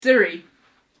Siri.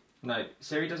 No,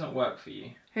 Siri doesn't work for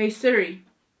you. Hey Siri.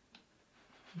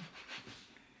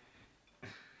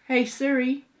 Hey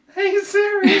Siri. Hey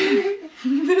Siri!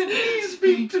 Please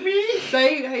speak to me!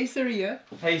 Say hey Siri, yeah?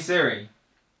 Hey Siri.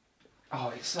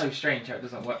 Oh, it's so strange how it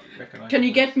doesn't recognise. Can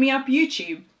you get me up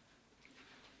YouTube?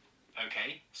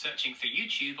 Okay, searching for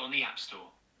YouTube on the App Store.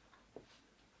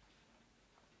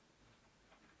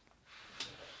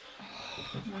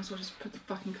 Might as well just put the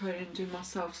fucking code in and do it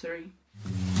myself, Siri.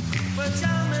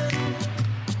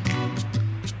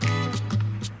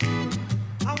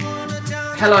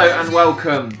 Hello and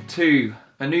welcome to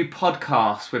a new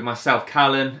podcast with myself,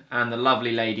 Callan, and the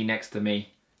lovely lady next to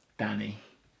me, Danny.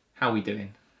 How we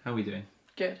doing?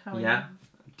 Good, how are you? Yeah?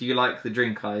 Do you like the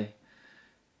drink I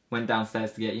went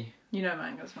downstairs to get you? You know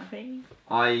mango's my fave.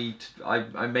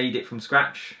 I made it from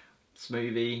scratch.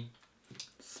 Smoothie.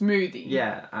 Smoothie?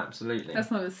 Yeah, absolutely.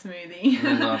 That's not a smoothie.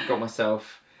 And then I've got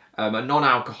myself a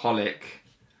non-alcoholic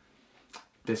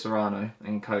Disaronno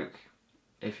and Coke.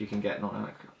 If you can get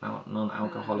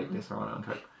non-alcoholic Disaronno and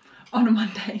Coke. On a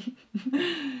Monday.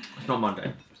 It's not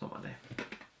Monday.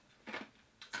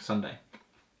 Sunday.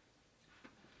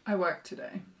 I work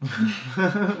today.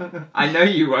 I know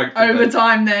you work today.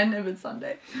 Overtime then, if it's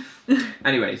Sunday.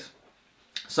 Anyways,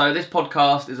 so this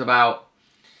podcast is about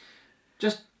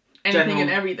just anything and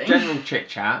everything. General chit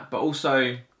chat, but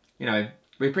also, you know,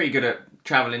 we're pretty good at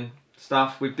travelling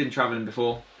stuff. We've been travelling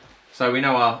before, so we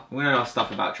know our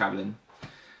stuff about travelling.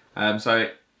 So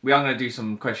we are going to do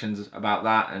some questions about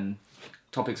that and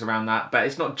topics around that, but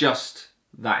it's not just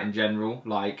that in general.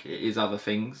 Like, it is other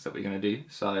things that we're going to do.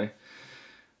 So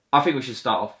I think we should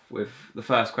start off with the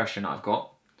first question I've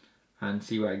got and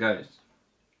see where it goes.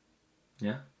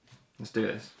 Yeah? Let's do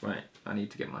this. Right, I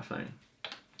need to get my phone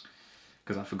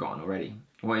because I've forgotten already.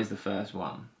 What is the first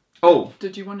one? Oh!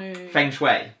 Did you want to... Feng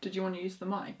Shui. Did you want to use the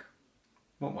mic?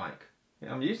 What mic?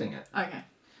 Yeah, I'm using it.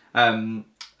 Okay.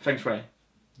 Feng Shui.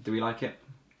 Do we like it?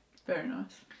 Very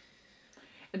nice.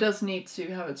 It does need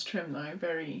to have its trim though,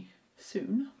 very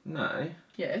soon. No.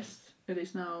 Yes, it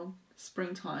is now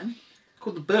springtime. It's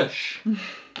called the bush.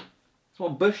 That's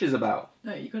what bush is about.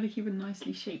 No, you got to keep it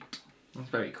nicely shaped. That's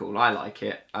very cool. I like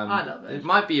it. I love it. It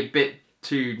might be a bit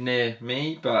too near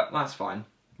me, but that's fine.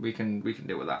 We can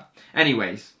deal with that.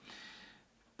 Anyways,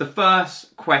 the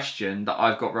first question that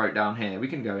I've got wrote down here, we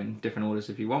can go in different orders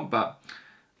if you want, but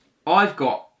I've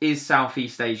got, is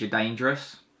Southeast Asia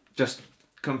dangerous? Just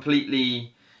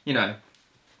completely, you know,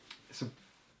 it's a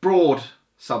broad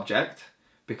subject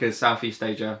because Southeast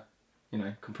Asia, you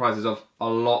know, comprises of a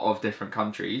lot of different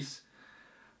countries.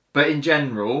 But in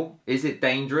general, is it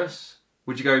dangerous?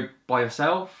 Would you go by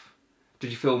yourself?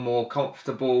 Did you feel more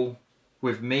comfortable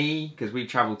with me? Because we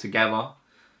travelled together.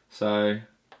 So,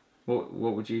 what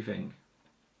would you think?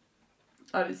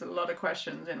 That is a lot of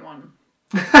questions in one.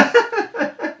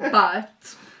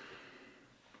 But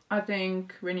I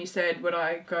think when you said would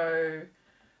I go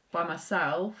by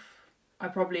myself, I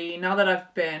probably, now that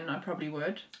I've been, I probably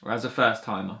would. Or as a first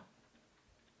timer?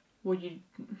 Well,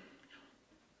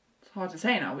 it's hard to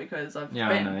say now because I've been. Yeah,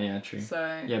 I know, yeah, true.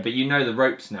 So yeah, but you know the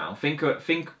ropes now. Think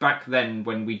back then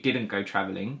when we didn't go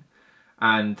travelling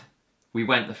and we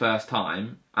went the first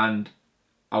time, and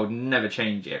I would never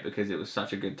change it because it was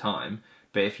such a good time.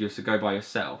 But if you were to go by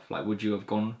yourself, like, would you have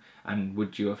gone and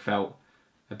would you have felt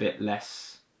a bit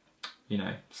less, you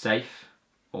know, safe?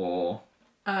 Or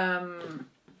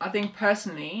I think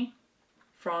personally,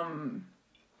 from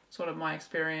sort of my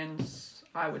experience,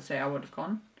 I would say I would have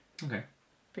gone. Okay.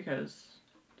 Because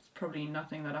it's probably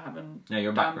nothing that I haven't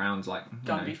your background's like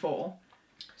done before.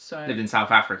 So lived in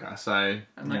South Africa, so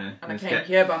and I came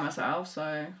here by myself,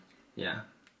 so yeah,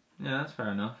 that's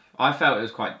fair enough. I felt it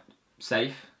was quite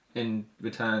safe in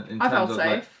return. I felt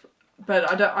safe, but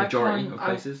I don't. Majority of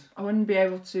places. I wouldn't be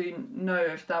able to know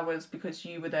if that was because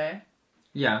you were there.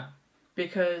 Yeah.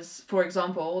 Because, for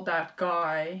example, that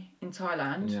guy in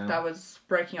Thailand that was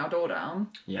breaking our door down.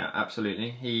 Yeah,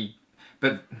 absolutely.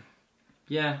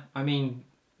 Yeah, I mean,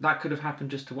 that could have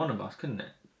happened just to one of us, couldn't it?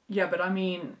 Yeah, but I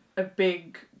mean, a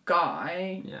big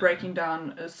guy breaking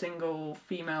down a single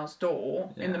female's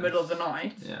door in the middle of the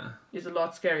night is a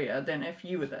lot scarier than if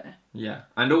you were there. Yeah.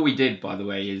 And all we did, by the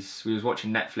way, is we was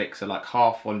watching Netflix at like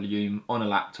half volume on a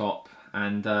laptop,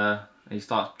 and he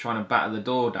starts trying to batter the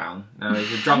door down. Now,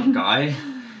 he's a drunk guy,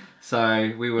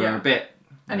 so we were a bit...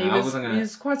 And he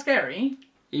was quite scary.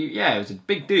 It was a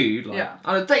big dude. Like,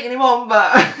 I was taking him on,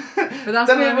 but... But that's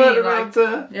what I mean, like,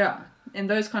 in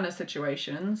those kind of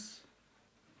situations,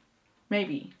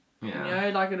 maybe. Yeah. You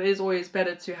know, like, it is always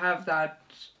better to have that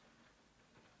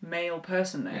male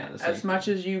person there. As much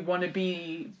as you want to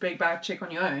be big bad chick on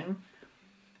your own,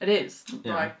 It is,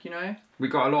 Yeah. like, you know. We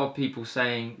got a lot of people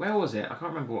saying, where was it? I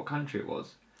can't remember what country it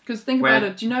was. Because think about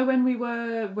it. Do you know when we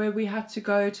were where we had to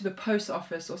go to the post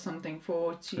office or something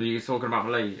for? Are you talking about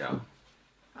Malaysia?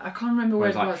 I can't remember where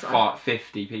it was. Like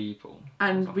 50 people.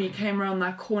 And we came around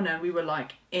that corner and we were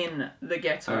like in the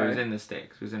ghetto. Oh, it was in the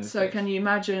sticks. So can you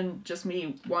imagine just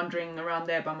me wandering around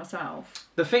there by myself?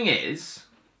 The thing is,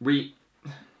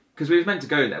 because we was meant to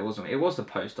go there, wasn't we? It was the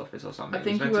post office or something. I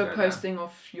think you were posting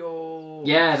off your...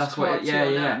 Yeah, that's what...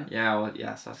 Yeah. Well,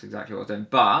 yes, that's exactly what I was doing.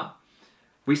 But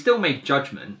we still made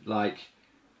judgment. Like,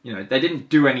 you know, they didn't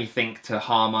do anything to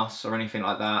harm us or anything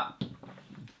like that.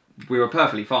 We were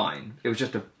perfectly fine. It was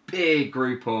just a big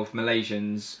group of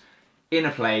Malaysians in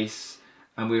a place,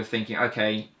 and we were thinking,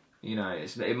 okay, you know,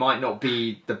 it might not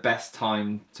be the best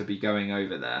time to be going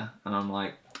over there. And I'm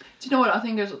like... Do you know what I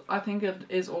think it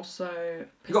is also...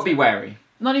 You've got to be wary.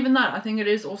 Not even that. I think it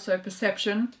is also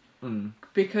perception.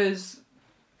 Because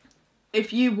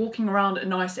if you're walking around a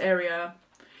nice area,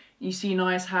 you see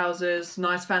nice houses,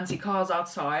 nice fancy cars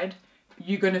outside,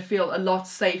 you're going to feel a lot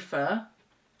safer.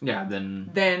 Yeah,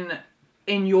 then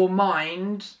in your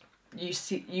mind, you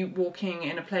see you walking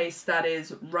in a place that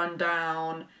is run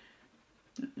down,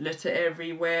 litter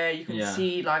everywhere. You can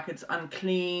see like it's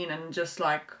unclean and just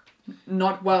like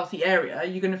not wealthy area.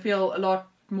 You're gonna feel a lot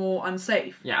more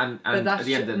unsafe. Yeah, and at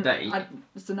the end of the day,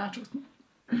 it's the natural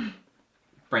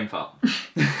brain fart.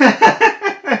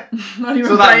 Not even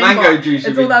it's all that mango juice.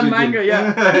 It's all that mango,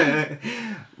 yeah.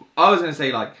 I was gonna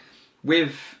say like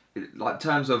with like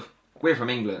terms of. We're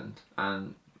from England,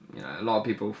 and you know a lot of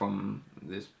people from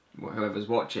this, whoever's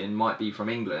watching, might be from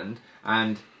England,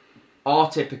 and our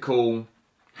typical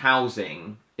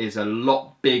housing is a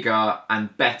lot bigger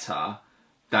and better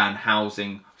than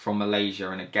housing from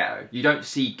Malaysia in a ghetto. You don't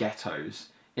see ghettos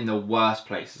in the worst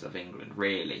places of England,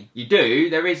 really. You do.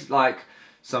 There is like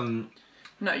some.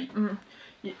 No,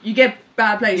 you get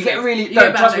bad places. You get really. You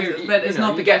get bad places, but it's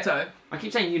not the ghetto. I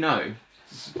keep saying you know.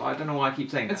 I don't know why I keep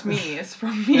saying that. It's me. It's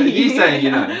from me. You saying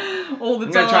you know. All the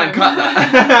time. I'm going to try and cut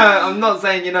that. I'm not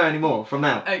saying you know anymore from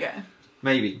now. Okay.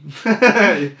 Maybe.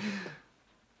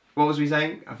 What was we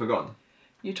saying? I've forgotten.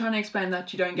 You're trying to explain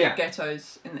that you don't get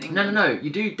ghettos in England. No.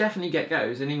 You do definitely get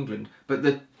ghettos in England. But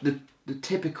the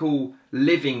typical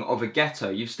living of a ghetto,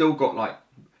 you've still got like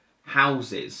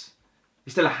houses.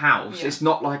 It's still a house. Yeah. It's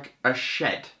not like a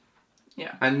shed.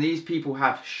 Yeah. And these people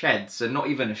have sheds and not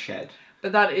even a shed.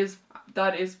 But that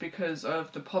is because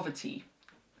of the poverty.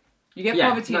 You get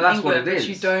poverty in England, but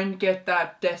you don't get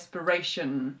that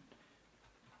desperation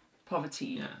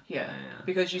poverty here.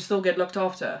 Because you still get looked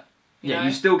after. You know?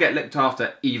 You still get looked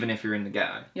after even if you're in the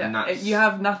ghetto. Yeah, and that's... you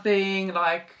have nothing,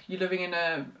 like, you're living in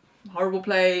a horrible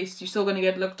place, you're still going to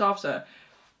get looked after.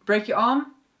 Break your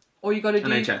arm, all you got to do...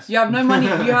 NHS. You have no money,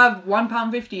 you have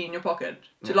 £1.50 in your pocket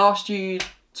to last you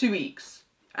 2 weeks.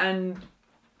 And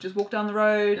just walk down the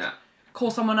road... Yeah. Call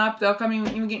someone up, they'll come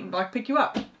in, like, pick you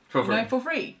up. For free. You know, for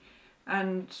free.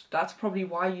 And that's probably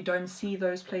why you don't see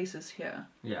those places here.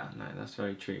 Yeah, no, that's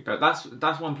very true. But that's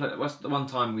the one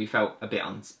time we felt a bit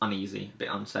uneasy, a bit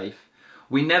unsafe.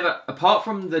 We never, apart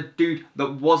from the dude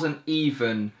that wasn't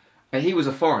even, he was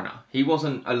a foreigner. He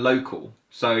wasn't a local.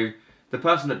 So the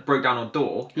person that broke down our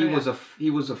door, he was a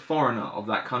foreigner of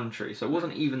that country. So it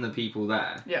wasn't even the people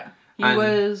there. Yeah. He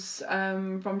was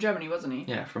from Germany, wasn't he?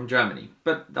 Yeah, from Germany.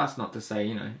 But that's not to say,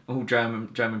 you know, all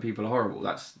German people are horrible.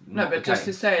 That's not but just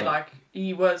to say, like,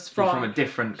 he was from a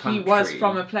different country. He was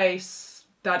from a place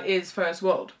that is first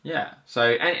world. Yeah. So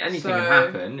anything can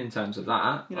happen in terms of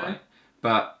that. You know. Right?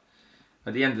 But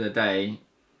at the end of the day,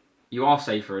 you are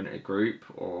safer in a group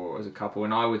or as a couple.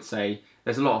 And I would say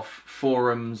there's a lot of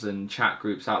forums and chat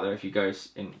groups out there if you go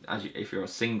if you're a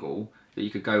single, that you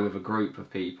could go with a group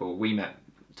of people. We met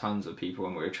tons of people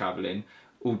when we were travelling,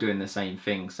 all doing the same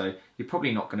thing. So you're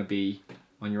probably not going to be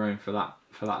on your own for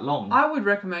that long. I would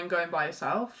recommend going by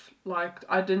yourself. Like,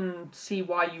 I didn't see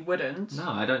why you wouldn't. No,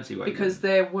 I don't see why. Because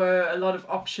there were a lot of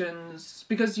options.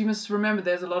 Because you must remember,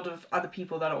 there's a lot of other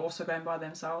people that are also going by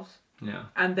themselves. Yeah.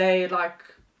 And they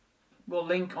will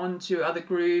link onto other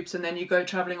groups, and then you go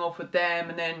travelling off with them,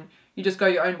 and then you just go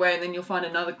your own way, and then you'll find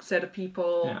another set of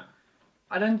people. Yeah.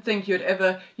 I don't think you'd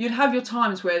have your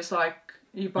times where it's like,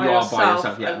 you by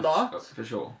yourself a lot. For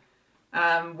sure.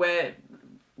 Where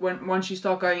once you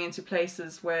start going into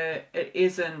places where it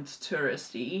isn't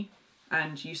touristy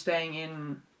and you're staying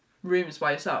in rooms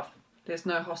by yourself, there's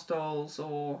no hostels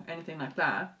or anything like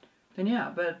that,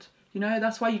 then but you know,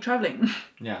 that's why you're travelling.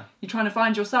 Yeah. You're trying to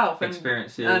find yourself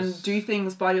and do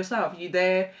things by yourself. You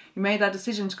made that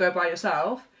decision to go by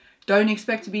yourself. Don't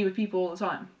expect to be with people all the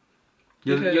time.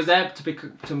 You're there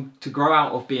to grow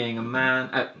out of being a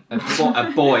man,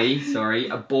 a boy, sorry,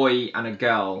 a boy and a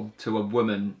girl to a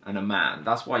woman and a man.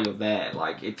 That's why you're there.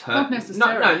 Like it turns. Not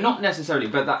necessarily. No, not necessarily.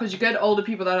 But that because you get older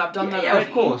people that have done that. Yeah, already.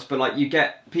 of course. But like you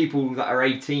get people that are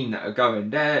 18 that are going.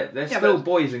 They're still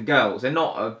boys and girls. They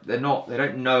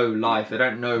don't know life. They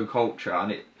don't know culture.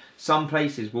 And some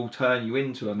places will turn you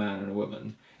into a man and a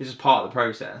woman. It's just part of the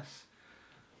process.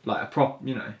 Like a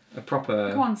proper.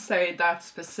 I can't say that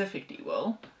specifically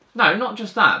will. No, not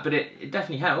just that, but it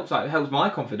definitely helps. Like it helps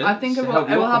my confidence. I think it will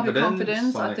help your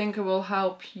confidence. Like, I think it will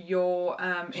help your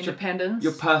independence.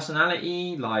 Your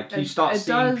personality. Like you start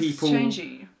seeing people change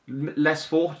you. Less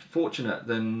fortunate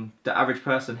than the average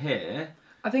person here.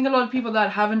 I think a lot of people that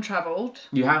haven't travelled.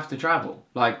 You have to travel.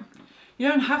 Like you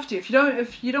don't have to if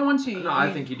you don't want to. No,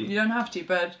 I think you do. You don't have to,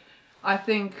 but I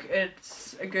think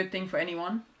it's a good thing for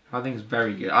anyone. I think it's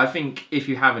very good. I think if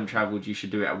you haven't travelled, you should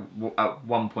do it at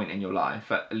one point in your life,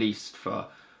 at least for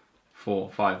 4 or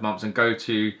 5 months, and go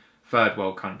to third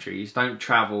world countries. Don't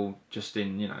travel just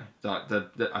in, like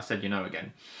I said,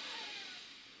 again.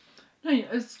 No,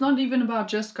 it's not even about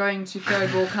just going to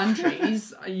third world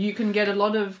countries. You can get a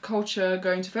lot of culture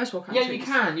going to first world countries. Yeah,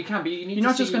 you can, but you need You're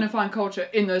not just going to find culture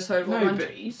in those third world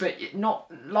countries. But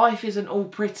life isn't all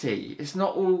pretty. It's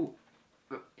not all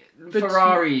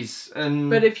Ferraris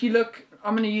and. But if you look,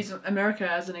 I'm going to use America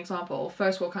as an example.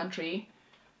 First world country.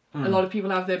 A lot of people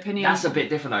have their opinions. That's a bit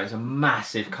different though. It's a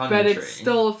massive country. But it's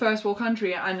still a first world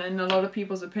country, and in a lot of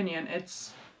people's opinion,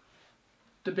 it's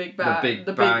the big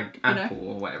bag, apple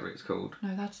or whatever it's called.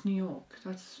 No, that's New York.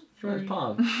 That's it's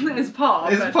part. It's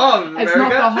part. It's part of America. It's not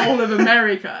the whole of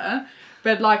America.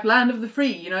 But like land of the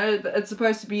free, it's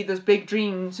supposed to be this big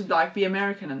dream to like be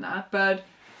American and that, but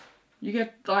you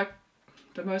get like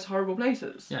the most horrible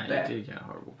places. Yeah, there. you do get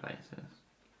horrible places.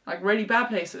 Like really bad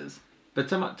places. But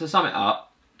to sum it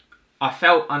up, I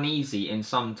felt uneasy in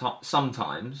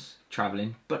sometimes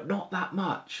travelling, but not that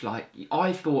much. Like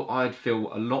I thought I'd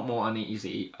feel a lot more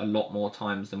uneasy a lot more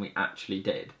times than we actually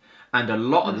did, and a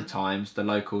lot of the times the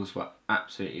locals were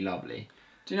absolutely lovely.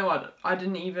 Do you know what? I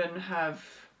didn't even have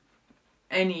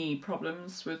any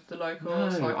problems with the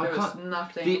locals. No, there was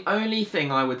nothing. The only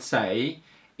thing I would say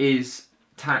is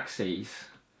taxis.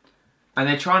 And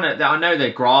they're trying to. I know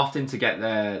they're grafting to get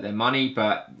their money,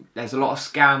 but there's a lot of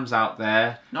scams out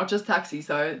there. Not just taxis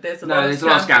though. There's a lot of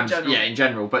scams. In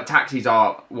general, but taxis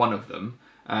are one of them.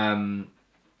 I'm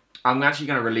actually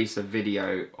going to release a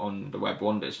video on the Web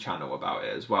Wonders channel about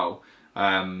it as well,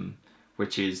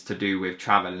 which is to do with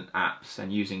travel apps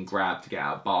and using Grab to get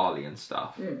out of Bali and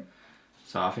stuff.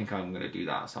 So I think I'm going to do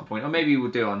that at some point, or maybe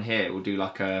we'll do it on here. We'll do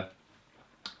like a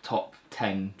top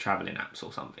 10 travelling apps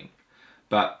or something.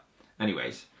 But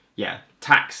anyways, yeah,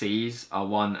 taxis are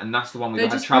one, and that's the one we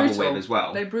had trouble with as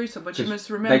well. They're brutal, but you must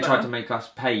remember they tried to make us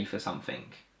pay for something.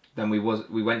 Then we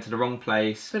went to the wrong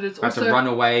place. But it's had to run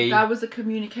away. That was a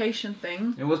communication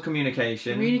thing. It was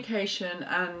communication. Communication,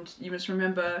 and you must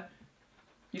remember,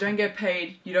 you don't get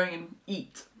paid. You don't even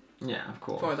eat. Yeah, of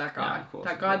course. For that guy, yeah, of course,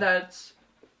 that guy that's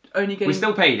only getting. We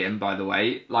still paid him, by the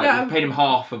way. Like we paid him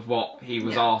half of what he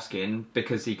was asking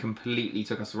because he completely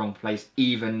took us the wrong place,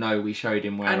 even though we showed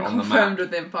him where on the map. And confirmed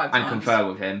with him 5 times. And confirmed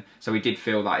with him. So we did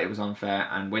feel that it was unfair.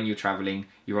 And when you're travelling,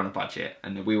 you're on a budget,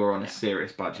 and we were on a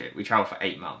serious budget. We travelled for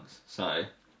 8 months, so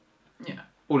yeah.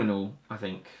 All in all, I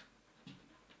think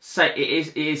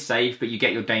it is safe, but you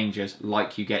get your dangers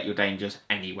like you get your dangers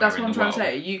anywhere. That's what I'm trying to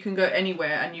say. You can go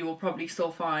anywhere, and you will probably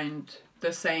still find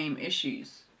the same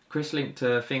issues. Chris linked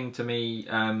a thing to me,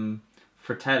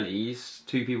 Fratelli's,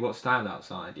 2 people got stabbed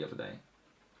outside the other day.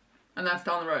 And that's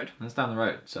down the road. That's down the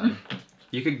road, so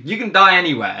you can die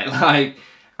anywhere, like,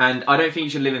 and I don't think you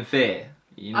should live in fear.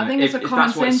 I think it's a common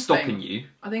sense thing. If that's what's stopping you.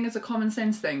 I think it's a common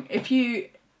sense thing. If you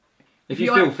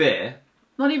feel fear.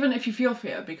 Not even if you feel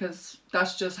fear, because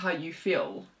that's just how you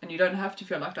feel, and you don't have to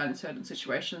feel like that in certain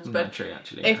situations. But true,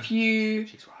 actually.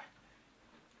 She's right.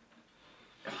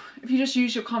 If you just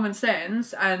use your common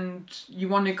sense and you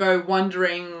want to go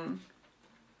wandering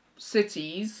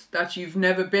cities that you've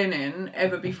never been in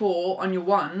ever before on your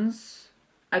ones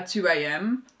at 2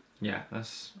 a.m. Yeah,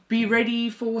 that's... Be ready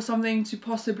for something to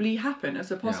possibly happen. It's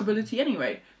a possibility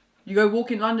anyway. You go walk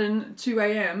in London at 2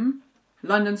 a.m.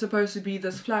 London's supposed to be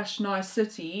this flash nice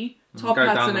city, top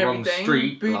hats and everything,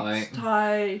 street, boots,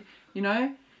 tie,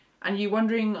 and you're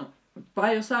wandering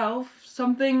by yourself,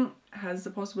 something has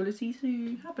the possibility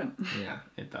to happen. Yeah,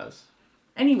 it does.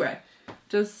 Anyway,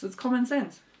 it's common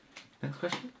sense. Next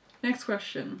question?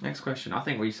 Next question. I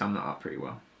think we summed that up pretty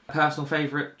well. Personal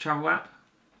favourite travel app?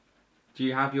 Do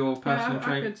you have your personal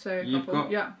favourite? I could say a You've couple.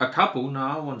 got a couple? No,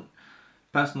 I want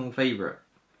personal favourite.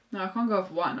 No, I can't go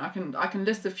with one. I can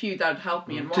list a few that help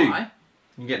me and Two. why.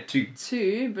 You get two.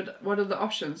 Two, but what are the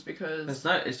options? Because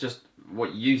It's just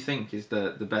what you think is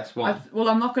the best one. well,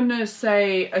 I'm not going to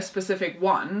say a specific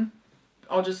one.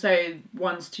 I'll just say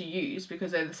ones to use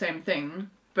because they're the same thing,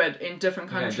 but in different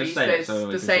countries there's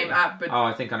the same app. But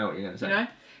I think I know what you're going to say. You know,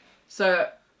 so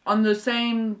on the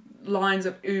same lines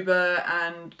of Uber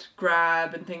and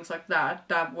Grab and things like that,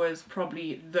 that was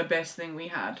probably the best thing we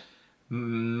had.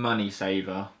 Money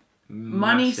saver.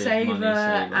 Money saver,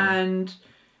 and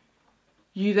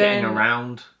you then getting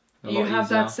around. You have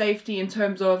that safety in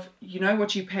terms of you know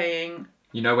what you're paying.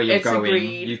 You know where you're going.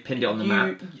 Agreed. You've pinned it on the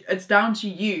map. It's down to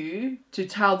you to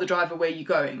tell the driver where you're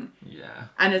going. Yeah.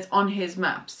 And it's on his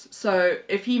maps. So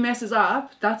if he messes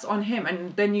up, that's on him,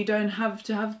 and then you don't have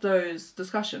to have those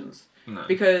discussions. No.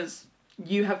 Because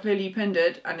you have clearly pinned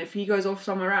it, and if he goes off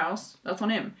somewhere else, that's on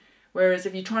him. Whereas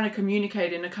if you're trying to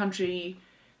communicate in a country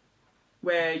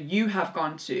where you have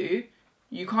gone to,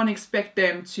 you can't expect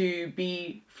them to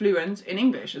be fluent in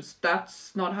English.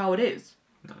 That's not how it is.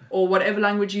 No. Or whatever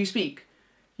language you speak.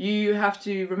 You have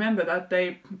to remember that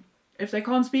if they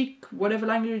can't speak whatever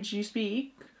language you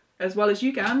speak as well as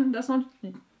you can, that's not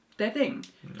their thing.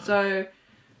 No. So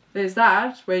there's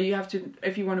that, where you have to,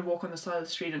 if you want to walk on the side of the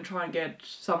street and try and get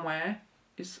somewhere,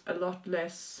 it's a lot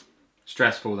less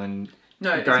stressful than...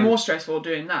 No, it's more stressful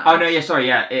doing that. Oh, no, yeah, sorry,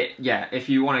 yeah. If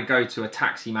you want to go to a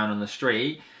taxi man on the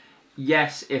street,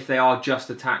 yes, if they are just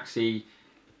a taxi,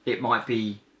 it might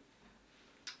be...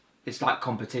 It's like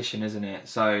competition, isn't it?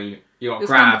 So you've got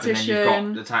Grab and then you've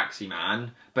got the taxi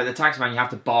man. But the taxi man, you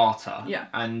have to barter. Yeah.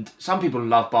 And some people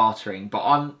love bartering, but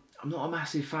I'm not a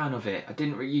massive fan of it. I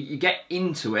didn't. You get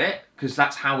into it because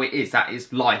that's how it is. That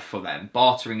is life for them.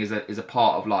 Bartering is a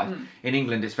part of life. In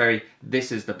England, it's very.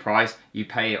 This is the price. You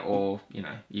pay it, or you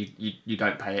know, you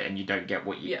don't pay it, and you don't get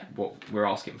what we're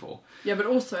asking for. Yeah, but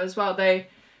also as well,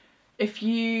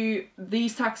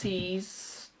 these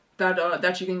taxis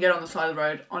that you can get on the side of the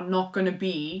road are not going to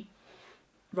be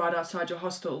right outside your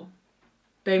hostel.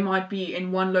 They might be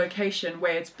in one location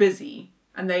where it's busy,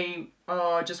 and they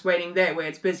are just waiting there where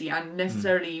it's busy, and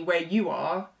necessarily where you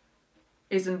are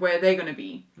isn't where they're going to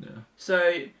be. Yeah.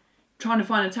 So trying to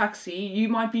find a taxi, you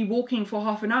might be walking for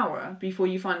half an hour before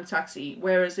you find a taxi,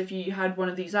 whereas if you had one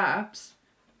of these apps,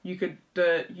 you could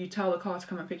you tell the car to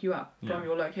come and pick you up from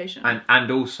your location.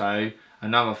 And also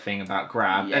another thing about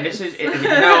Grab, and this is, you know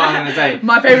what I'm going to say.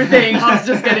 My favourite thing, I was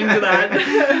just getting to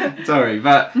that. Sorry,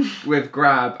 but with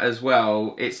Grab as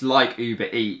well, it's like Uber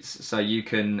Eats, so you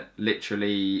can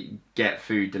literally get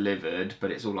food delivered,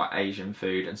 but it's all like Asian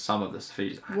food, and some of the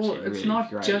food is actually it's really not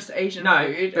great. just Asian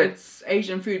food, it's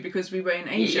Asian food because we were in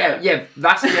Asia. Yeah,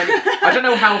 that's the only... I don't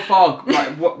know how far,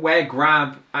 like, where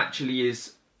Grab actually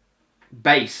is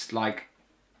based, like,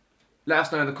 let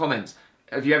us know in the comments.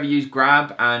 Have you ever used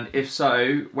Grab? And if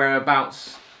so,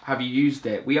 whereabouts have you used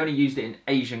it? We only used it in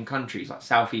Asian countries, like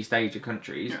Southeast Asia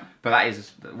countries, but that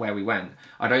is where we went.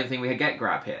 I don't think we get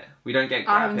Grab here. We don't get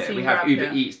Grab here. We have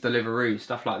Uber Eats, Deliveroo,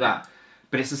 stuff like that.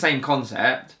 But it's the same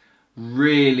concept,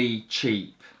 really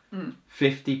cheap.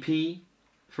 50p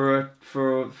for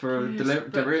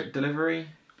a delivery.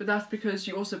 But that's because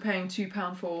you're also paying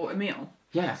 £2 for a meal.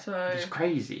 Yeah, so it's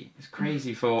crazy. It's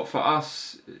crazy for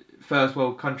us first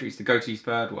world countries to go to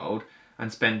third world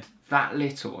and spend that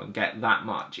little and get that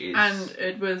much. And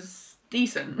it was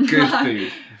decent. Good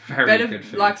food. Very good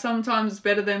food. Like sometimes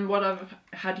better than what I've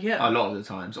had here. A lot of the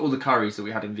times. All the curries that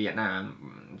we had in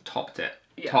Vietnam topped it.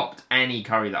 Yeah. Topped any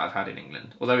curry that I've had in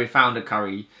England. Although we found a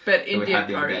curry but Indian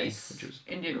curries. Which was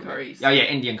Indian curries. Oh yeah,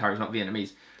 Indian curries, not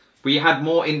Vietnamese. We had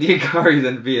more Indian curry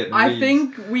than Vietnamese. I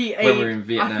think we ate. When we were in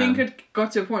Vietnam. I think it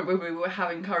got to a point where we were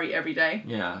having curry every day.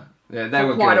 Yeah, they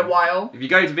were quite a while. If you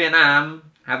go to Vietnam,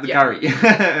 have the curry,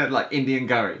 like Indian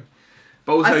curry.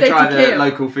 But also try the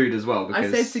local food as well.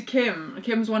 Because I said to Kim.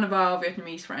 Kim's one of our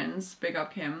Vietnamese friends. Big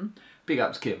up Kim. Big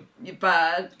ups Kim.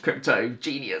 But crypto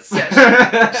genius.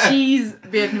 Yeah, she's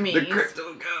Vietnamese. The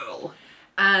crypto girl.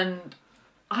 And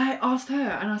I asked her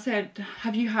and I said,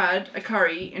 have you had a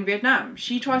curry in Vietnam?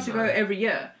 She tries to go every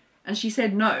year. And she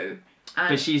said no. And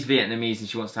but she's Vietnamese and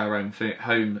she wants to have her own food,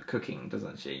 home cooking,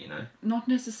 doesn't she, you know? Not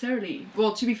necessarily.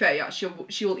 Well, to be fair, yeah,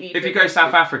 she'll eat... If you go to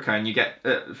South Africa and you get,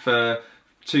 for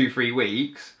 2-3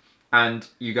 weeks, and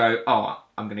you go, oh,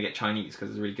 I'm going to get Chinese because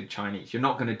it's really good Chinese. You're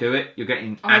not going to do it. You're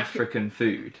getting African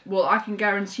food. Well, I can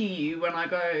guarantee you when I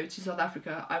go to South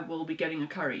Africa, I will be getting a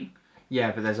curry.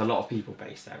 Yeah, but there's a lot of people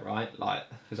based there, right? Like,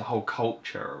 there's a whole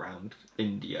culture around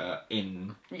India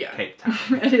in Cape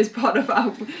Town. It is part of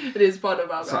our.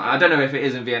 So I don't know if it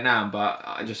is in Vietnam, but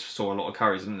I just saw a lot of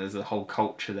curries, and there's a whole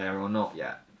culture there or not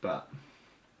yet. But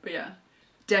yeah,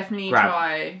 definitely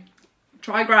Grab.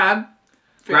 try Grab.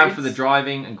 Grab for the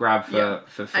driving and Grab for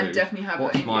food. And definitely have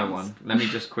What's the my Indians. one? Let me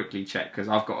just quickly check because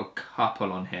I've got a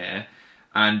couple on here,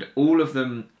 and all of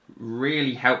them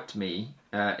really helped me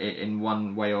in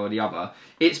one way or the other.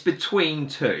 It's between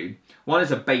two. One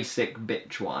is a basic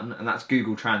bitch one, and that's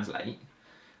Google Translate.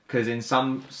 Because in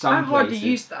some I hardly places,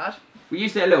 use that. we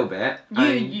used it a little bit. You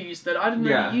used it. I didn't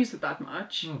yeah. really use it that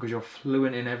much. Because you're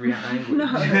fluent in every language.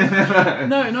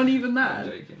 No, not even that. I'm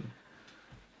joking.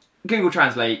 Google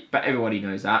Translate, but everybody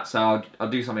knows that, so I'll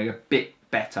do something a bit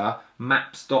better.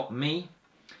 Maps.me.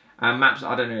 Maps,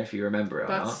 I don't know if you remember it or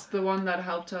not. That's the one that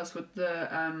helped us with the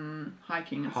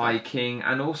hiking and stuff. Hiking,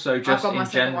 and also just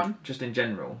in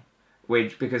general.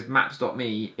 Because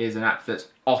Maps.me is an app that's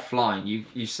offline.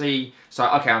 You see, so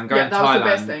okay, I'm going to Thailand. The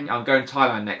best thing. I'm going to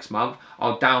Thailand next month.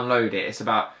 I'll download it. It's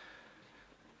about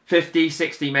 50,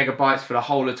 60 megabytes for the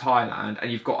whole of Thailand,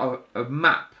 and you've got a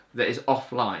map that is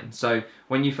offline. So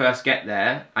when you first get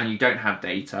there and you don't have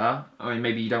data, I mean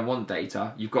maybe you don't want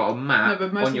data, you've got a map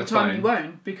but most on your of the time phone. you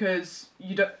won't, because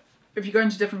you don't. If you go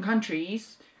into different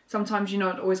countries, sometimes you're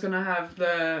not always going to have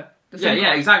the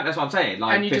yeah, exactly. That's what I'm saying.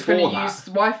 Like, and you're just going to use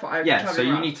Wi-Fi. Yeah, so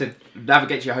you need to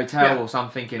navigate to your hotel or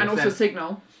something. And also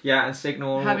Signal. Yeah, and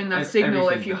Signal. Having that Signal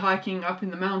if you're hiking up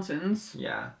in the mountains.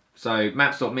 Yeah. So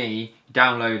Maps.me,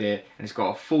 download it, and it's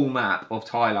got a full map of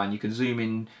Thailand. You can zoom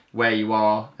in where you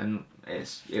are, and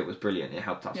it was brilliant. It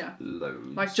helped us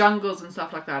loads. Like jungles and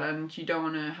stuff like that, and you don't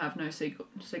want to have no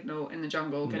signal in the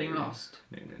jungle getting lost.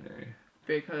 No.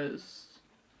 Because,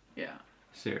 yeah.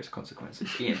 Serious consequences.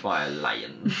 Eaten by a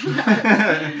lion.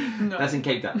 No. That's in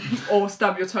Cape Town. Or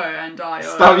stub your toe and die.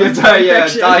 Stub your toe, yeah,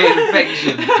 die of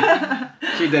infection.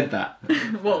 She did that.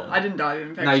 Well, I didn't die of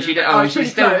infection. No, she did. Oh,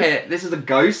 she's still here. This is a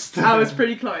ghost. I was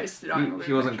pretty close.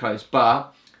 She wasn't close,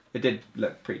 but it did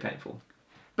look pretty painful.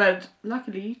 But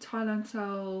luckily, Thailand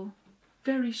sell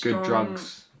very strong good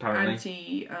drugs,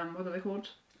 apparently. What are they called?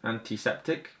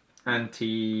 Antiseptic,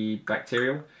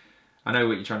 antibacterial. I know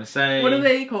what you're trying to say. What are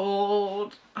they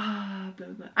called? Blah,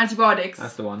 blah. Antibiotics.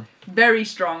 That's the one. Very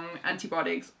strong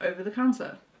antibiotics over the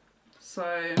counter.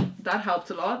 So that helped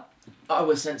a lot. I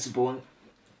was sensible and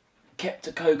kept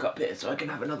a Coke up here so I can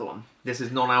have another one. This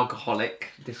is non-alcoholic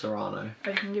Disaronno. Oh,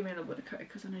 you can give me a little bit of Coke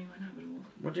because I know you won't have it all.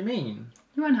 What do you mean?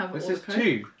 You won't have it all. This is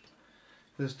two.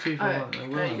 There's two for one.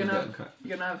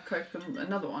 You're gonna have Coke and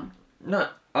another one. No,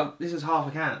 this is half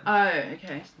a can. Oh,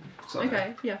 okay. Sorry.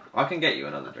 Okay, yeah. I can get you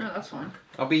another drink. No, that's fine.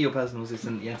 I'll be your personal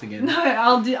assistant yet again.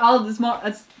 No, the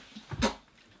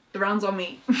round's on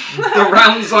me. The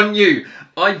round's on you.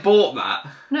 I bought that.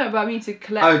 No, but I mean to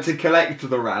collect. Oh, to collect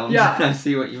the round. Yeah. I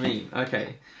see what you mean.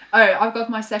 Okay. Oh, I've got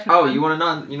my second one. Oh, you want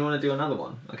to do another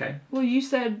one? Okay. Well, you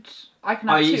said I can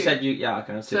have two. Oh, you said yeah, I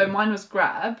can have two. So mine was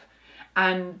Grab,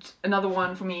 and another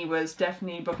one for me was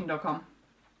definitely Booking.com.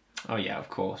 Oh yeah, of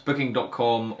course.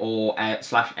 Booking.com or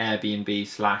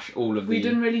 /Airbnb / all of the... We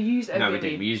didn't really use Airbnb. No, we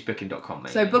didn't. We used Booking.com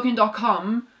mainly. So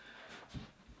Booking.com,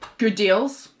 good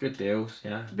deals. Good deals,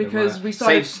 yeah. Because we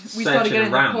started getting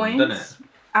the points.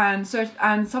 And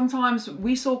sometimes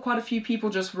we saw quite a few people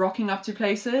just rocking up to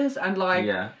places and like...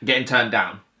 Yeah, getting turned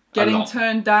down. Getting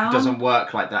turned down. It doesn't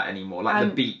work like that anymore. Like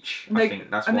the beach, I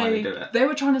think that's why they do it. They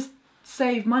were trying to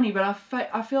save money, but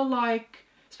I feel like,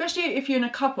 especially if you're in a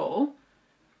couple...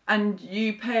 and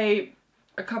you pay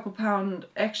a couple £1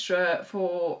 extra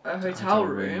for a hotel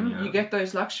room, you get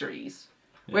those luxuries.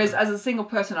 Yeah. Whereas as a single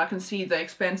person, I can see the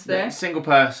expense there. Single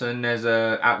person, there's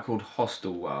a app called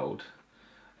Hostel World.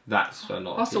 That's a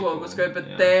lot. Hostel World was good,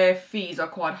 but their fees are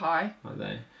quite high. Are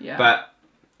they? Yeah. But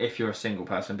if you're a single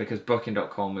person, because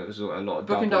Booking.com, it was a lot of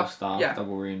double staff,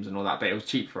 double rooms and all that, but it was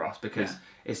cheap for us because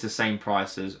it's the same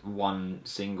price as one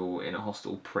single in a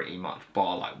hostel, pretty much,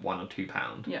 bar like £1 or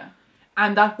 £2. Yeah.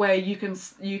 And that way you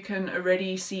can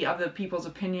already see other people's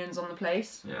opinions on the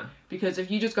place. Yeah. Because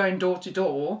if you just go in door to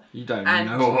door... you don't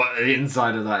know what the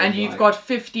inside of that is. And you've got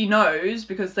 50 no's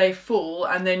because they're full,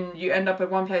 and then you end up at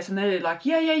one place and they're like,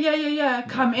 yeah,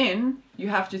 come in. You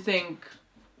have to think,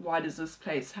 why does this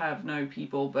place have no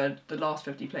people, but the last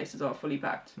 50 places are fully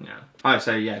packed? Yeah. Oh,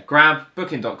 so yeah, Grab,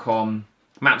 Booking.com,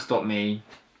 Maps.me.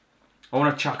 I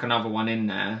want to chuck another one in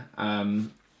there,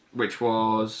 which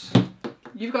was...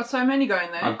 You've got so many going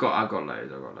there. I've got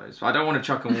loads. I don't want to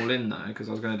chuck them all in though, because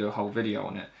I was going to do a whole video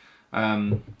on it.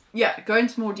 Yeah, go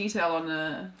into more detail on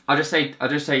the... I'll just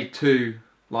say two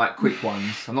like quick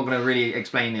ones. I'm not going to really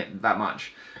explain it that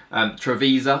much.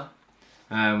 Trevisa,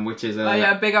 which is a... Oh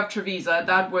yeah, big up Trevisa.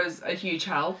 That was a huge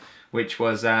help. Which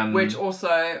was... which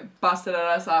also busted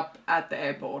us up at the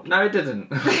airport. No, it didn't.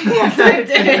 Yes, it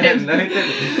did. No, it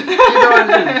didn't. It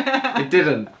didn't. It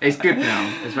didn't. It's good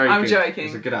now. It's very good. I'm joking.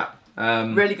 It's a good app.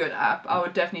 Really good app. I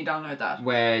would definitely download that.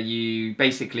 Where you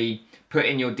basically put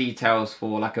in your details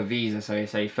for like a visa. So you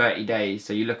say 30 days.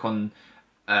 So you look on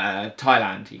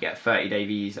Thailand, you get a 30-day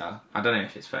visa. I don't know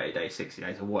if it's 30 days, 60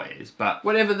 days, or what it is, but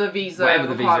whatever the visa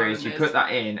is, you put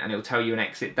that in, and it'll tell you an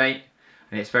exit date.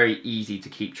 And it's very easy to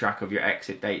keep track of your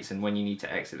exit dates and when you need to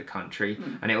exit the country.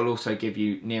 And it will also give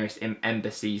you nearest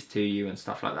embassies to you and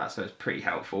stuff like that. So it's pretty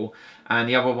helpful. And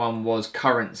the other one was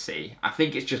Currency. I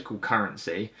think it's just called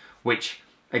Currency, which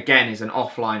again is an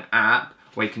offline app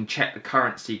where you can check the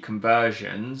currency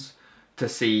conversions to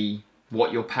see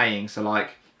what you're paying. So like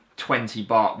 20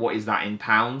 baht, what is that in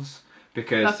pounds?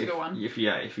 Because that's a good one. If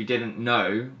you didn't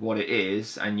know what it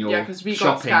is and you're we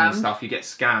shopping and stuff, you get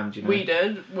scammed. You know? We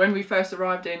did when we first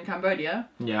arrived in Cambodia.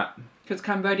 Yeah. Because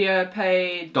Cambodia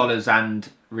paid dollars and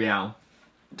real.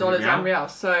 And real.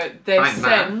 So they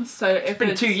send. So if it's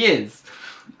been 2 years.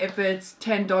 If it's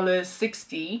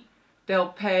 $10.60, they'll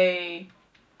pay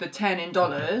the 10 in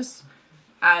dollars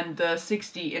and the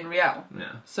 60 in real.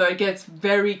 Yeah. So it gets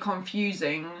very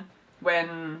confusing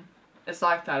when it's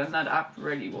like that, and that app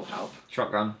really will help.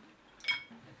 Shotgun.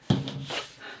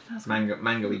 That's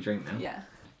mango-y drink now. Yeah.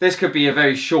 This could be a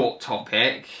very short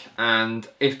topic, and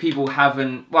if people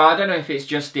haven't... Well, I don't know if it's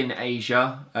just in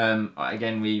Asia.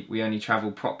 Again, we only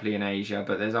travel properly in Asia,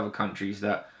 but there's other countries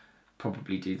that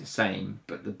probably do the same,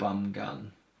 but the bum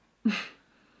gun.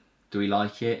 Do we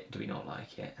like it? Do we not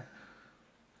like it?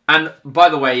 And, by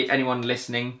the way, anyone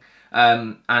listening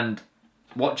and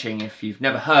watching, if you've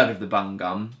never heard of the bum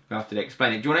gun, you have to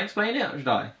explain it. Do you want to explain it, or should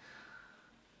I?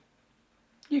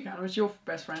 You can. It was your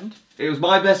best friend. It was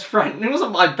my best friend. It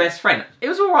wasn't my best friend. It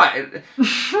was alright.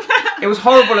 It was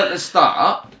horrible at the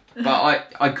start, but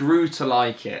I grew to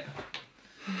like it.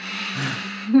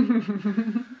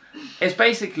 It's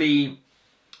basically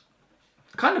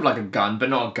kind of like a gun, but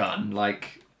not a gun.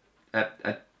 Like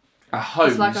a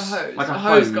hose. It's like a hose. Like a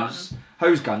hose gun.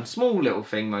 Hose gun. Small little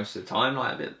thing most of the time,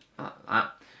 like a bit like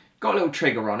that. Got a little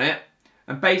trigger on it.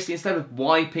 And basically, instead of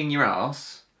wiping your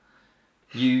ass,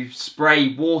 you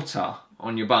spray water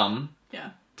on your bum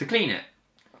to clean it.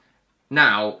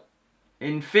 Now,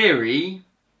 in theory,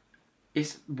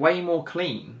 it's way more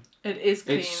clean. It is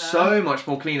cleaner. It's so much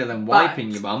more cleaner than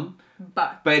wiping your bum.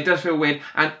 But it does feel weird.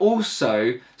 And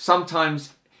also,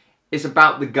 sometimes it's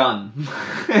about the gun.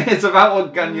 It's about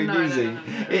what gun you're using. No.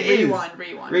 It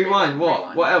Rewind.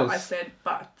 What? What else? I said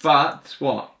but. But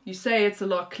what? You say it's a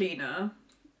lot cleaner.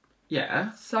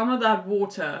 Yeah. Some of that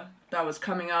water that was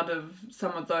coming out of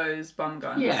some of those bum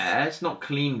guns. Yeah, it's not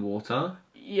clean water.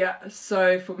 Yeah,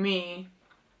 so for me,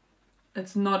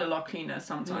 it's not a lot cleaner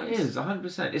sometimes. It is,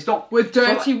 100%. It's not... With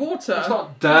dirty water. It's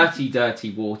not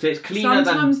dirty water. It's cleaner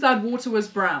Sometimes that water was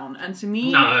brown, and to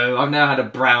me... No, I've never had a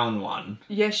brown one.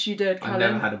 Yes, you did, Callum. I've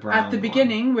never had a brown one. At the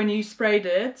beginning, when you sprayed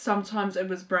it, sometimes it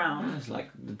was brown. It's like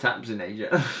the taps in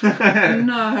Asia.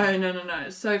 No.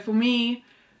 So for me,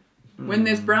 when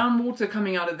there's brown water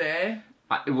coming out of there...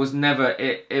 It was never...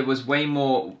 It was way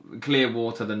more clear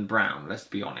water than brown, let's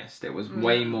be honest. It was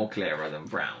way more clearer than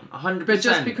brown. 100%. But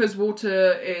just because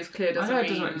water is clear doesn't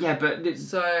mean... Yeah, but...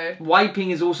 So...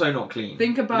 Wiping is also not clean.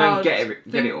 Think about... You don't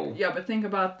get it all. Yeah, but think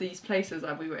about these places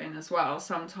that we were in as well.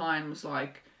 Sometimes,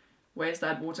 like, where's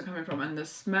that water coming from? And the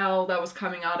smell that was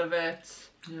coming out of it...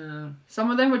 Yeah.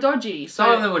 Some of them were dodgy. So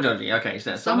some of them were dodgy, okay.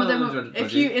 So some of them were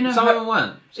dodgy. Some of them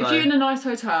weren't. So. If you're in a nice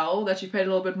hotel that you paid a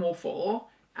little bit more for,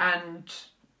 and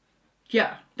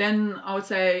yeah, then I would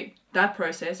say that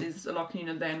process is a lot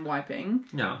cleaner than wiping.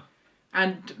 Yeah.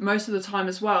 And most of the time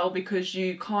as well, because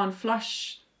you can't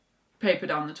flush paper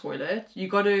down the toilet, you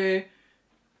got to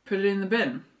put it in the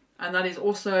bin. And that is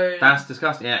also... That's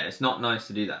disgusting. Yeah, it's not nice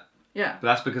to do that. Yeah. But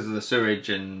that's because of the sewage,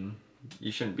 and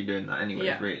you shouldn't be doing that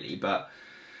anyway, really. But...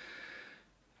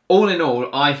 all in all,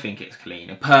 I think it's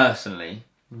cleaner, personally.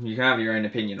 You can have your own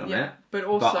opinion on it. But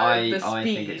also the speed. I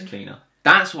think it's cleaner.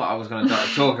 That's what I was going to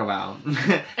talk about.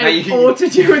 All to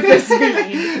do with the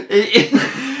speed.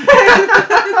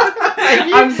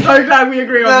 I'm so glad we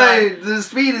agree on that. No, the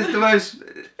speed is the most...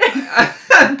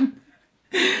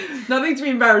 Nothing to be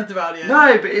embarrassed about yet.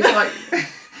 No, but it's like...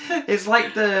 It's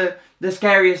like the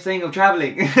scariest thing of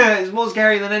travelling. It's more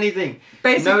scary than anything.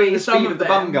 Basically, knowing the speed of the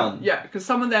bum gun. Yeah, because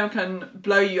some of them can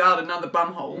blow you out another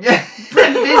bum hole. Yeah, this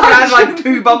guy has like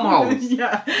 2 bum holes.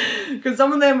 Yeah, because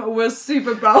some of them were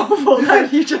super powerful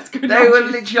that you just couldn't. They were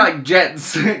literally like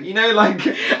jets. You know, like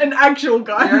an actual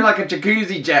gun. You know, like a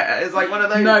jacuzzi jet. It's like one of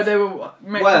those. No, they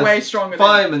were way stronger.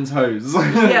 Fireman's hose.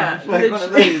 Yeah, like one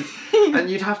of those.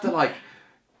 And you'd have to like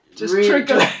Just really,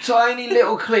 trickle just tiny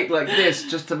little click like this,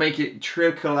 just to make it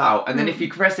trickle out. And then if you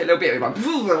press it a little bit, it's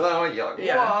like, you're like,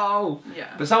 whoa.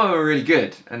 Yeah. But some of them were really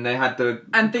good, and they had the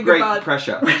think great about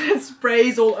pressure. when it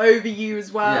sprays all over you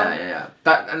as well. Yeah.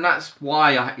 That's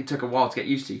why it took a while to get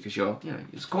used to, because you're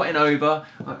squatting over.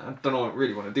 I don't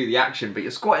really want to do the action, but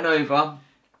you're squatting over.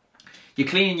 You're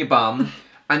cleaning your bum,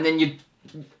 and then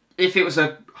if it was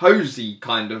a hosey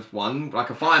kind of one, like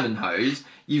a fireman hose,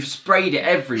 you've sprayed it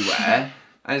everywhere,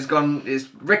 and it's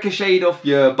ricocheted off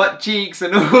your butt cheeks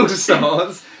and all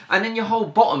sorts, and then your whole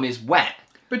bottom is wet.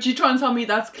 But you try and tell me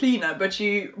that's cleaner, but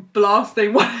you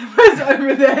blasting whatever's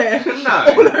over there. No.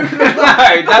 All over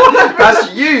the No,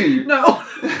 that's you. No.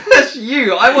 That's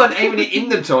you. I wasn't aiming it in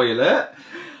the toilet.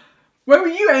 Where were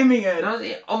you aiming it?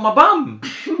 On my bum.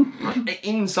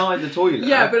 Inside the toilet.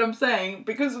 Yeah, but I'm saying,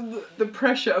 because of the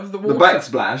pressure of the water. The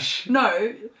backsplash.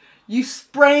 No, you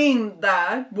spraying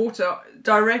that water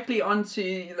directly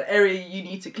onto the area you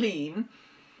need to clean,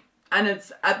 and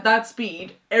it's at that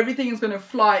speed, everything is going to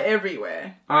fly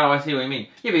everywhere. Oh, I see what you mean.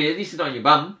 Yeah, but at least it's not on your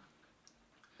bum.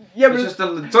 Yeah, but it's just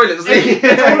on the toilet.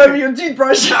 It's all over your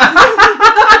toothbrush.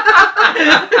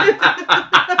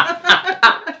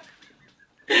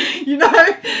 You know?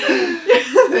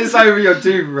 It's over your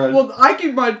toothbrush. Well, I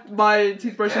keep my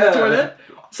toothbrush in the toilet.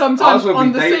 Sometimes would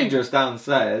on be the dangerous sink.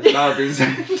 downstairs. That would be so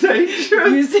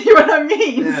dangerous. You see what I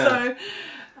mean? Yeah. So,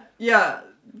 yeah,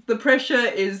 the pressure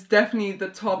is definitely the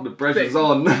top. The pressure's thing.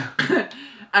 on.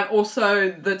 And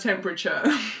also the temperature.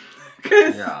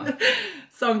 Because Yeah.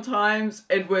 sometimes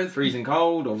it was Freezing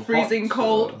cold or freezing hot,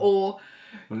 cold or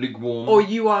lukewarm. or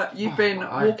you've been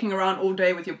walking around all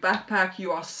day with your backpack,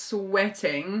 you are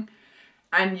sweating,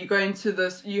 and you go into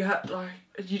this, you're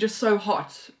just so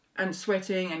hot and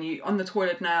sweating, and you on the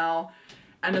toilet now,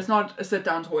 and it's not a sit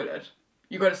down toilet.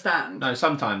 You got to stand. No,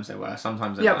 sometimes they were.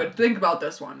 Sometimes they Yeah, weren't. but think about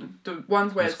this one. The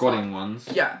ones where The it's squatting like, ones.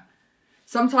 Yeah.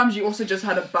 Sometimes you also just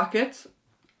had a bucket.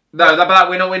 No, but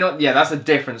we're not. Yeah, that's a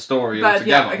different story But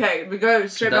altogether. yeah, okay, we go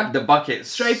straight back. The buckets.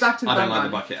 Straight back to the I don't bum like the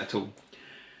gun. bucket at all.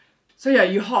 So yeah,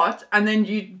 you hot, and then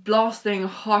you blasting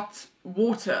hot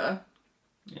water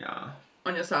Yeah.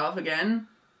 on yourself again.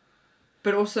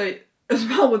 But also, as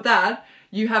well with that,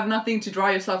 you have nothing to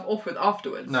dry yourself off with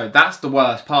afterwards. No, that's the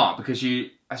worst part, because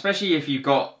especially if you've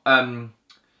got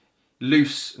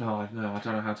loose. No, I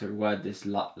don't know how to word this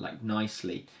like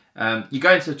nicely. You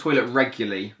go into the toilet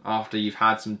regularly after you've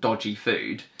had some dodgy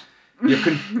food.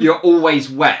 You're always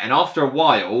wet, and after a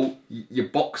while, your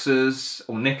boxers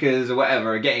or knickers or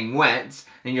whatever are getting wet,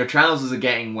 and your trousers are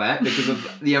getting wet because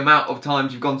of the amount of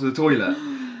times you've gone to the toilet.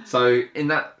 So in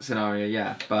that scenario,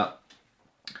 yeah, but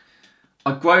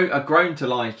I've grown to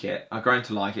like it. It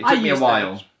took me a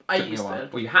while. I used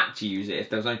it. Well, you had to use it if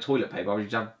there was no toilet paper. I would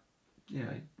just have,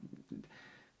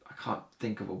 I can't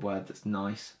think of a word that's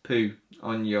nice. Poo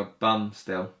on your bum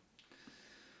still.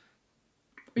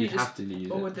 You have to use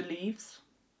it. Or with the leaves.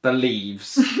 The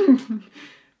leaves.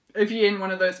 If you're in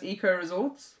one of those eco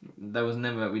resorts. We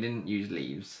didn't use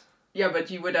leaves. Yeah,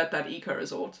 but you would at that eco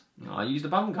resort. No, I used a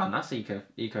bum gun. That's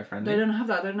eco-friendly. They don't have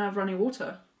that. They don't have running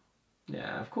water.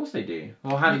 Yeah, of course they do.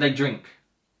 Well, how do they drink?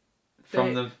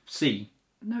 From the sea?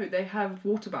 No, they have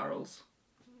water barrels.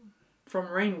 From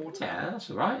rainwater. Yeah, that's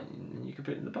all right. You can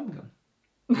put it in the bum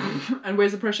gun. And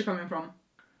where's the pressure coming from?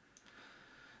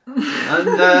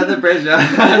 Under the pressure.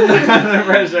 Under the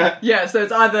pressure. Yeah, so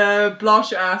it's either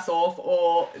blast your ass off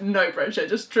or no pressure,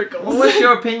 just trickles. Well, what's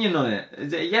your opinion on it?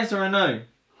 Is it a yes or a no?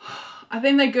 I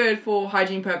think they're good for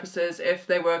hygiene purposes if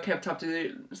they were kept up to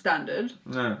the standard.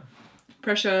 No.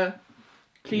 Pressure,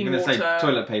 clean You're water. going to say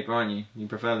toilet paper, aren't you? You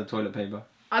prefer the toilet paper.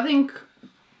 I think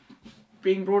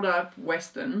being brought up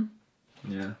Western,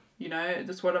 Yeah. you know,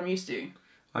 that's what I'm used to.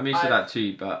 I'm used to that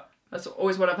too, but... That's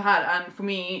always what I've had. And for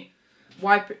me,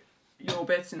 wipe your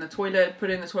bits in the toilet, put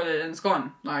it in the toilet, and it's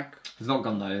gone. Like, it's not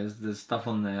gone though. There's stuff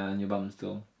on there in your bum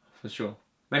still, for sure.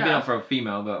 Maybe yeah. not for a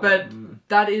female, but... But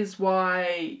that is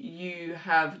why you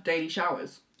have daily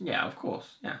showers. Yeah, of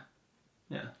course. Yeah.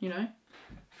 Yeah. You know?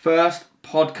 First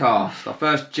podcast. Our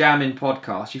first jamming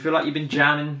podcast. You feel like you've been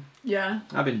jamming? Yeah.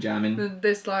 I've been jamming.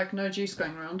 There's like no juice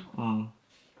going around. Off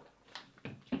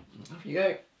you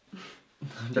go.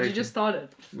 Did you just start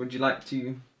it? Would you like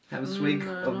to have a swig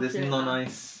of this yet.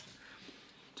 non-ice?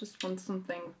 Just want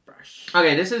something fresh.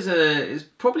 Okay, this is it's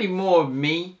probably more of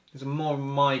me. It's more of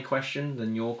my question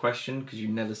than your question because you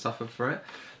never suffered for it.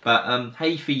 But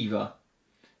hay fever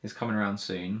is coming around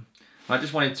soon. I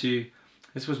just wanted to.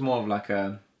 This was more of like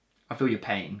a. I feel your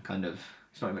pain, kind of.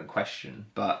 It's not even a question,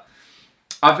 but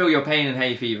I feel your pain in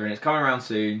hay fever, and it's coming around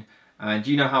soon. And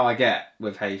you know how I get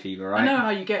with hay fever, right? I know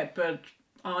how you get, but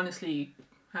I honestly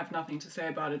have nothing to say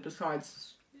about it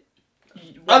besides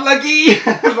Unlucky!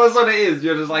 That's what it is.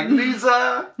 You're just like,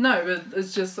 loser! No, but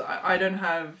it's just, I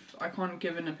can't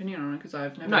give an opinion on it because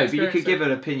I've never No, but you could experienced give it.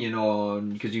 an opinion on,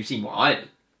 because you've seen what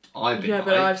I've been Yeah, like.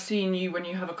 but I've seen you when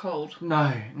you have a cold.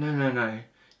 No.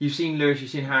 You've seen Lewis,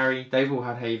 you've seen Harry, they've all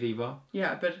had hay fever.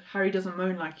 Yeah, but Harry doesn't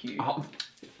moan like you. Oh.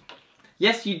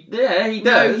 Yes, he does.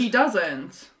 No, he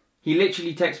doesn't. He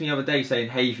literally texted me the other day saying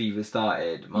hay fever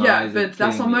started. My Yeah, eyes are but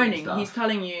that's not killing me and moaning. stuff. He's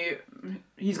telling you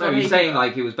he's No, got he's hay saying fever.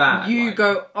 like it was bad. You like.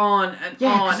 go on and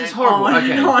Yeah, 'cause on it's and horrible. on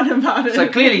Okay. and on about it. So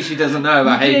clearly she doesn't know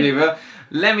about hay fever.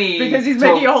 Let me Because he's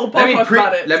making a whole podcast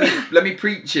about it. Let me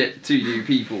preach it to you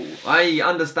people. I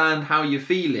understand how you're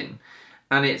feeling,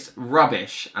 and it's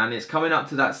rubbish. And it's coming up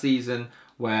to that season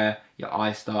where your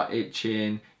eyes start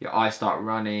itching, your eyes start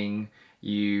running.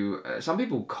 Some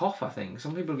people cough. I think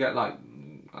some people get like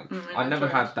I never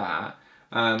had that.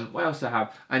 What else do I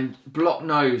have? And blocked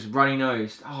nose, runny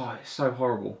nose. Oh, it's so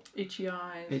horrible. Itchy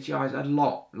eyes. Itchy eyes a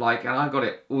lot. Like, and I got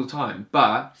it all the time.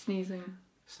 But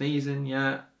Sneezing,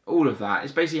 yeah, all of that.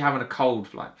 It's basically having a cold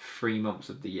for like 3 months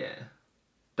of the year.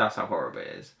 That's how horrible it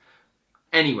is.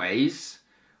 Anyways,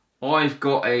 I've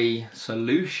got a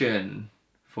solution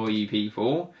for you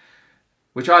people,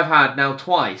 which I've had now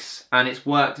twice, and it's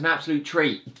worked an absolute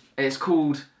treat. It's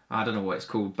called, I don't know what it's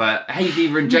called, but hay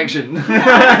fever injection.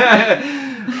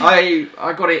 I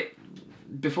got it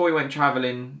before we went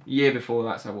travelling, year before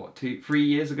that, so what, 3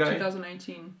 years ago?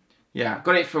 2018. Yeah,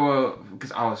 got it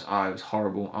because I was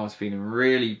horrible. I was feeling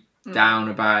really down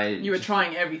about it. You were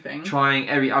trying everything.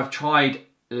 I've tried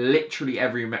literally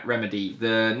every remedy.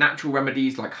 The natural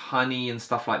remedies like honey and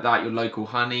stuff like that, your local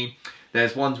honey.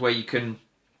 There's ones where you can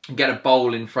get a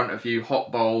bowl in front of you,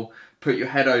 hot bowl, put your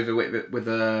head over with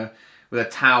a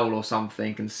towel or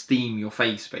something and steam your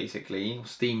face basically,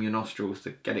 steam your nostrils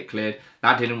to get it cleared.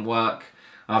 That didn't work.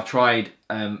 I've tried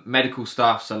medical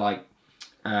stuff, so like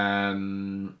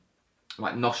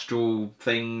nostril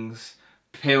things,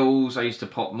 pills. I used to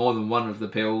pop more than one of the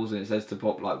pills, and it says to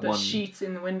pop like one. Sheets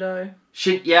in the window.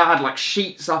 Yeah, I had like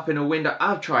sheets up in a window.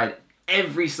 I've tried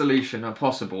every solution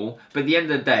possible, but at the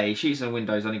end of the day, sheets in a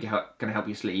window is only going to help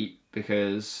you sleep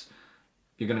because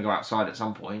you're going to go outside at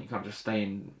some point. You can't just stay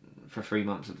in for 3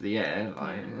 months of the year.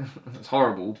 Like, it's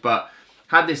horrible. But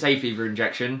had this hay fever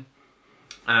injection,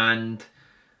 and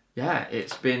yeah,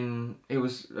 it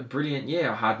was a brilliant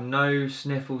year. I had no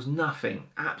sniffles, nothing,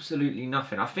 absolutely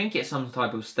nothing. I think it's some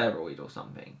type of steroid or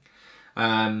something.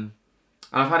 And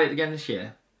I've had it again this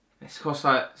year. It's cost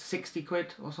like 60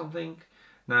 quid or something.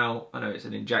 Now, I know it's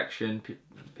an injection.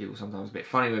 People sometimes a bit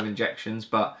funny with injections,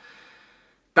 but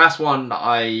that's one that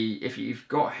if you've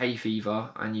got hay fever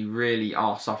and you really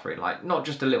are suffering, like not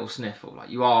just a little sniffle, like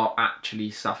you are actually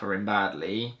suffering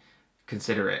badly,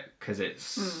 consider it, because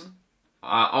it's...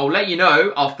 I'll let you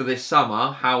know after this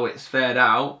summer how it's fared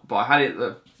out, but I had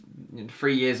it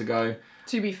 3 years ago.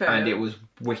 To be fair. And it was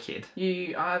wicked.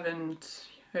 I haven't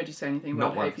heard you say anything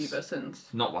about hay fever since.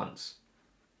 Not once.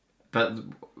 But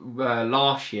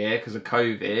last year, because of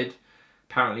COVID,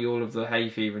 apparently all of the hay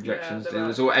fever injections,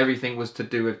 everything was to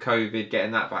do with COVID,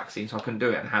 getting that vaccine, so I couldn't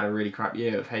do it and had a really crap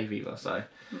year of hay fever. So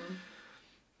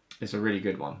it's a really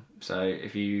good one. So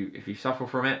if you suffer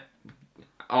from it,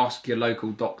 ask your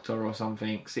local doctor or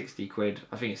something. 60 quid.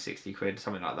 I think it's 60 quid,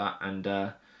 something like that. And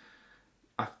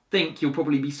I think you'll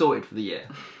probably be sorted for the year.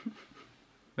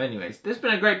 But anyways, this has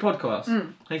been a great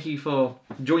podcast. Thank you for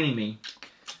joining me.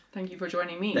 Thank you for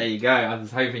joining me. There you go. I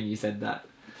was hoping you said that.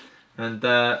 And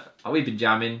we've been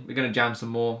jamming. We're going to jam some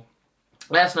more.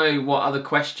 Let us know what other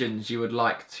questions you would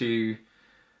like to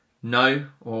know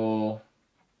or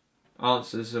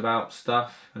answers about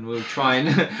stuff, and we'll try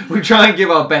and give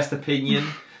our best opinion.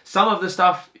 Some of the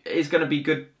stuff is going to be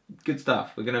good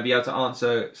stuff. We're going to be able to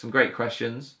answer some great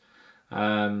questions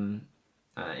in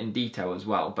detail as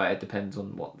well, but it depends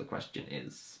on what the question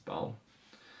is. But I'll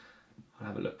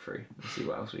have a look through and see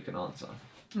what else we can answer.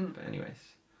 But anyways,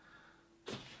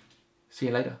 see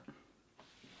you later.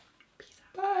 Peace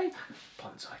out. Bye.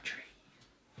 Bonsai tree.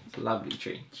 It's a lovely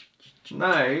tree.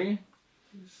 No,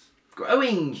 it's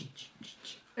growing.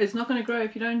 It's not going to grow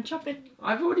if you don't chop it.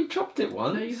 I've already chopped it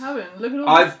once. No, you haven't. Look at all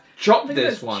I've this. chopped Look at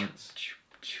this this. once.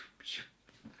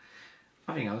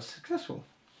 I think I was successful.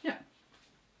 Yeah.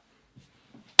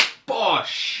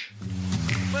 Bosh!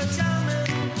 Well, Jammin.